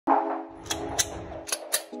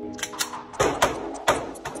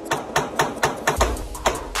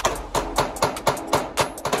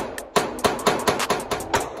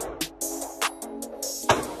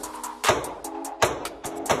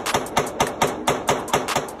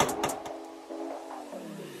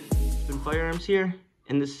firearms here,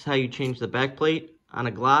 and this is how you change the back plate on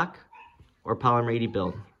a Glock or Polymer80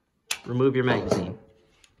 build. Remove your magazine.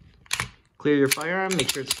 Clear your firearm, make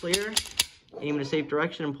sure it's clear, aim in a safe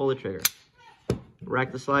direction, and pull the trigger.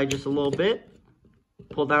 Rack the slide just a little bit,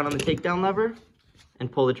 pull down on the takedown lever, and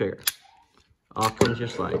pull the trigger. Off comes your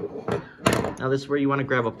slide. Now this is where you want to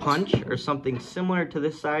grab a punch or something similar to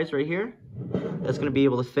this size right here. That's going to be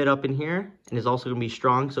able to fit up in here and is also going to be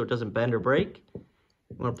strong so it doesn't bend or break.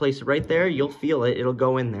 You want to place it right there. You'll feel it. It'll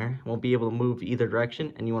go in there. It won't be able to move either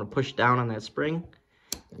direction. And you want to push down on that spring.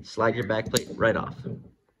 Slide your back plate right off.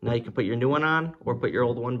 Now you can put your new one on or put your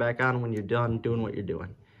old one back on when you're done doing what you're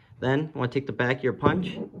doing. Then you want to take the back of your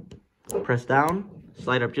punch, press down,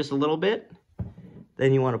 slide up just a little bit.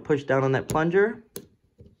 Then you want to push down on that plunger,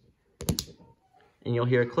 and you'll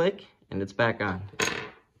hear a click, and it's back on.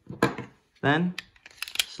 Then,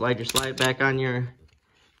 slide your slide back on your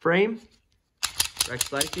frame, rack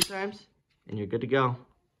slide a few times, and you're good to go.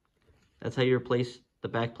 That's how you replace the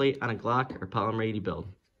back plate on a Glock or Polymer80 build.